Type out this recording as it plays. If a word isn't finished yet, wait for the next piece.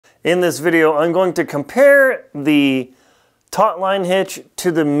In this video, I'm going to compare the Taut-Line hitch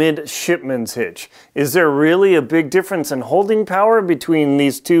to the Midshipman's hitch. Is there really a big difference in holding power between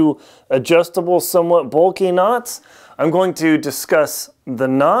these two adjustable, somewhat bulky knots? I'm going to discuss the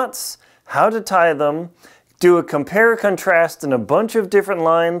knots, how to tie them, do a compare-contrast in a bunch of different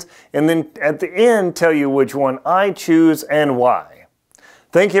lines, and then at the end tell you which one I choose and why.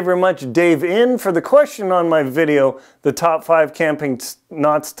 Thank you very much, Dave In, for the question on my video, the top 5 camping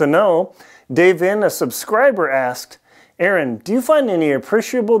knots to know. Dave In, a subscriber, asked, Aaron, do you find any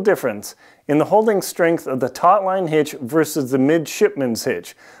appreciable difference in the holding strength of the Taut-Line hitch versus the Midshipman's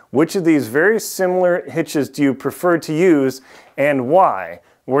hitch? Which of these very similar hitches do you prefer to use and why?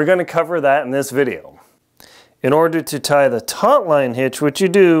 We're going to cover that in this video. In order to tie the Taut-Line hitch, what you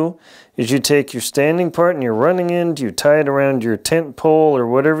do is you take your standing part and your running end, you tie it around your tent pole or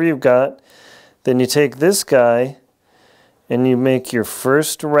whatever you've got. Then you take this guy and you make your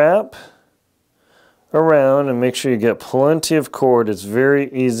first wrap around and make sure you get plenty of cord. It's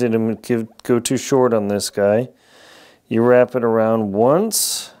very easy to go too short on this guy. You wrap it around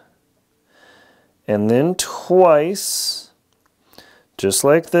once and then twice, just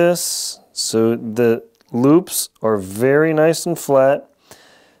like this, so the loops are very nice and flat.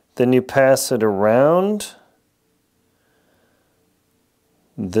 Then you pass it around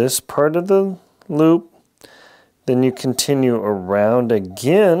this part of the loop. Then you continue around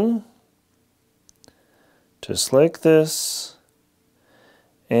again, just like this.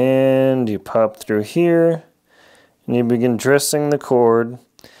 And you pop through here and you begin dressing the cord.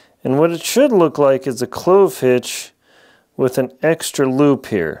 And what it should look like is a clove hitch with an extra loop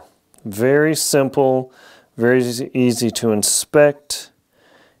here. Very simple, very easy to inspect.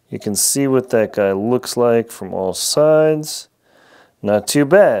 You can see what that guy looks like from all sides. Not too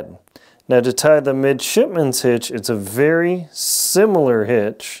bad. Now to tie the Midshipman's hitch, it's a very similar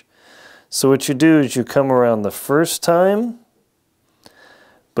hitch. So what you do is you come around the first time,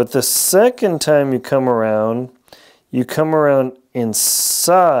 but the second time you come around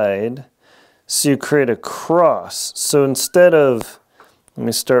inside, so you create a cross. So instead of, let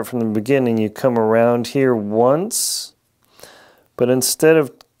me start from the beginning, you come around here once, but instead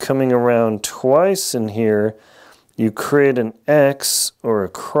of coming around twice in here, you create an X or a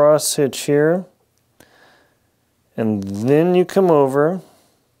cross hitch here, and then you come over,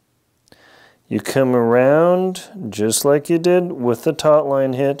 you come around just like you did with the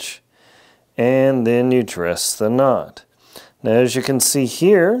Taut-Line hitch, and then you dress the knot. Now as you can see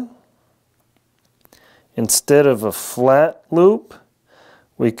here, instead of a flat loop,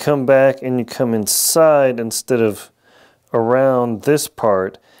 we come back and you come inside instead of around this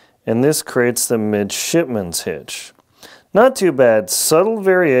part, and this creates the Midshipman's hitch. Not too bad, subtle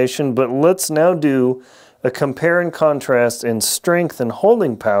variation, but let's now do a compare and contrast in strength and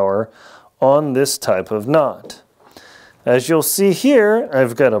holding power on this type of knot. As you'll see here,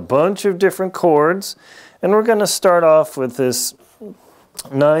 I've got a bunch of different cords, and we're going to start off with this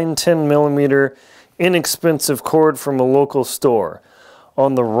 9-10 millimeter inexpensive cord from a local store.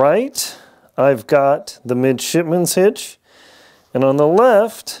 On the right, I've got the Midshipman's hitch, and on the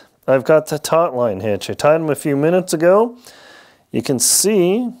left, I've got the Taut-Line hitch. I tied them a few minutes ago. You can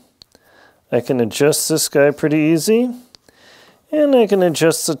see I can adjust this guy pretty easy, and I can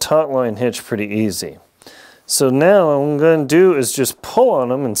adjust the Taut-Line hitch pretty easy. So now what I'm going to do is just pull on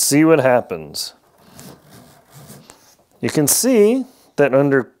them and see what happens. You can see that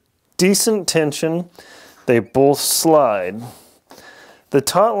under decent tension, they both slide. The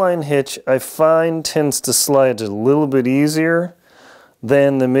Taut-Line hitch, I find, tends to slide a little bit easier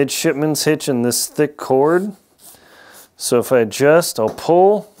than the Midshipman's hitch in this thick cord. So if I adjust, I'll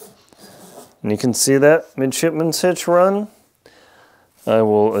pull, and you can see that Midshipman's hitch run. I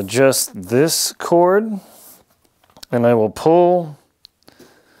will adjust this cord, and I will pull.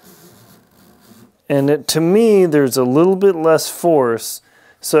 And to me, there's a little bit less force.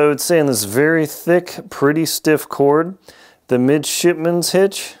 So I would say in this very thick, pretty stiff cord, the Midshipman's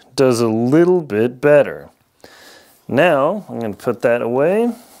hitch does a little bit better. Now, I'm going to put that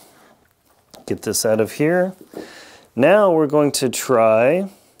away, get this out of here. Now we're going to try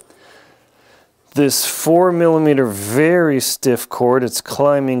this 4 millimeter very stiff cord. It's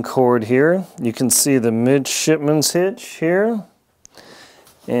climbing cord here. You can see the Midshipman's hitch here.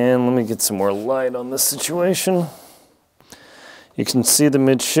 And let me get some more light on this situation. You can see the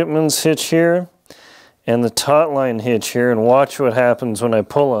Midshipman's hitch here and the Taut-Line hitch here, and watch what happens when I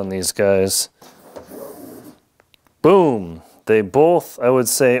pull on these guys. Boom! They both, I would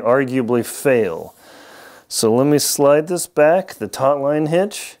say, arguably fail. So let me slide this back, the Taut-Line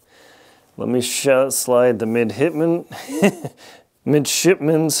hitch. Let me slide the Midshipman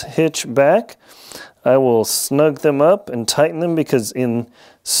midshipman's hitch back. I will snug them up and tighten them because in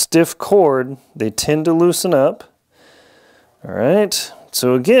stiff cord, they tend to loosen up. All right,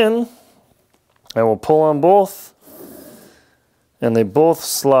 so again, I will pull on both and they both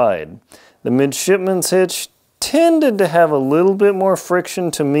slide. The midshipman's hitch tended to have a little bit more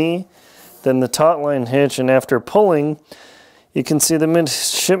friction to me than the Taut-Line hitch, and after pulling, you can see the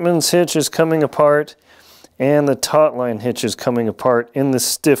midshipman's hitch is coming apart and the Taut-Line hitch is coming apart in the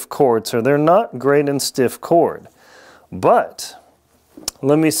stiff cord, so they're not great in stiff cord. But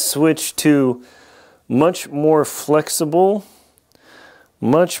let me switch to much more flexible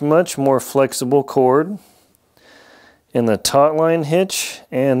cord in the Taut-Line hitch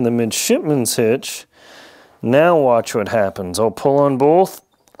and the midshipman's hitch. Now watch what happens. I'll pull on both,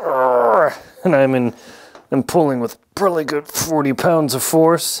 and I'm pulling with really good 40 pounds of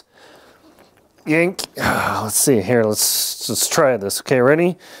force. Yank. Let's see here. Let's try this. Okay,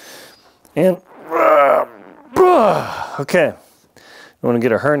 ready? And okay. I want to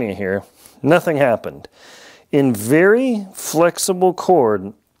get a hernia here. Nothing happened. In very flexible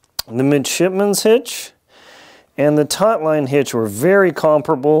cord, the midshipman's hitch and the Taut-Line hitch were very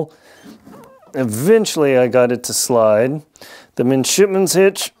comparable. Eventually I got it to slide. The midshipman's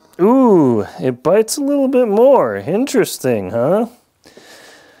hitch, ooh, it bites a little bit more. Interesting, huh?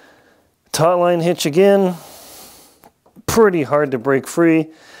 Taut-Line hitch again, pretty hard to break free.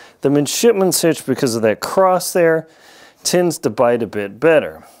 The midshipman's hitch, because of that cross there, tends to bite a bit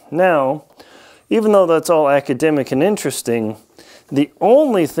better. Now, even though that's all academic and interesting, the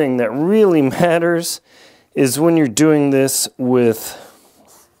only thing that really matters is when you're doing this with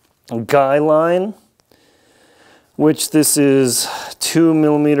guy line, which this is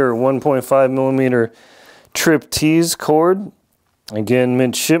 2mm or 1.5mm trip tease cord. Again,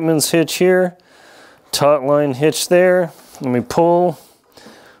 midshipman's hitch here, Taut-Line hitch there. Let me pull,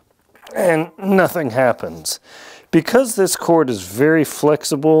 and nothing happens. Because this cord is very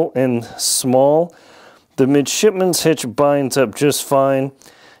flexible and small, the midshipman's hitch binds up just fine,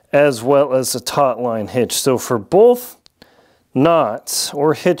 as well as the Taut-Line hitch. So for both knots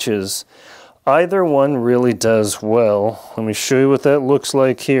or hitches, either one really does well. Let me show you what that looks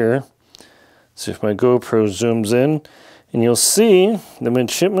like here. See if my GoPro zooms in, and you'll see the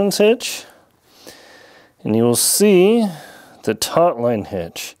midshipman's hitch, and you will see the Taut-Line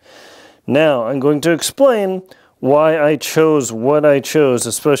hitch. Now I'm going to explain why I chose what I chose,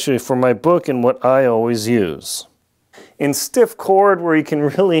 especially for my book and what I always use. In stiff cord, where you can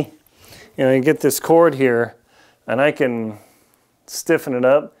really, you get this cord here, and I can stiffen it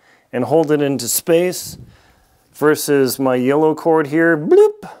up and hold it into space, versus my yellow cord here,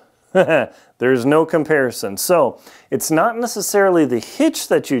 bloop, there's no comparison. So it's not necessarily the hitch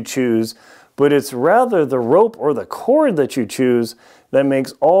that you choose, but it's rather the rope or the cord that you choose that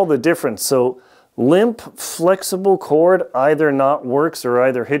makes all the difference. So limp, flexible cord, either knot works or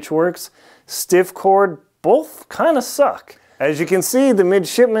either hitch works. Stiff cord, both kind of suck. As you can see, the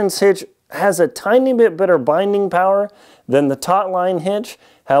midshipman's hitch has a tiny bit better binding power than the Taut-Line hitch.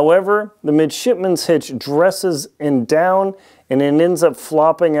 However, the midshipman's hitch dresses in down and it ends up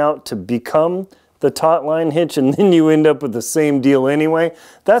flopping out to become the Taut-Line hitch, and then you end up with the same deal anyway.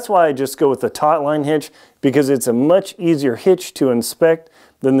 That's why I just go with the Taut-Line hitch, because it's a much easier hitch to inspect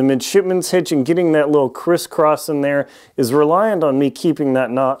than the midshipman's hitch, and getting that little crisscross in there is reliant on me keeping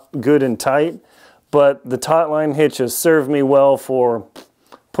that knot good and tight. But the Taut-Line hitch has served me well for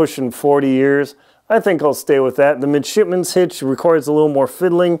pushing 40 years. I think I'll stay with that. The midshipman's hitch requires a little more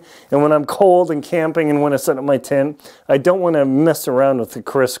fiddling, and when I'm cold and camping and when I set up my tent, I don't want to mess around with the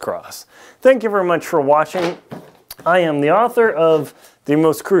crisscross. Thank you very much for watching. I am the author of The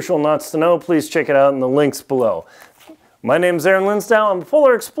Most Crucial Knots to Know. Please check it out in the links below. My name is Aaron Linsdau. I'm a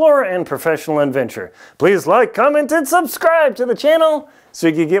polar explorer and professional adventurer. Please like, comment, and subscribe to the channel so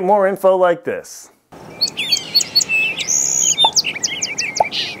you can get more info like this.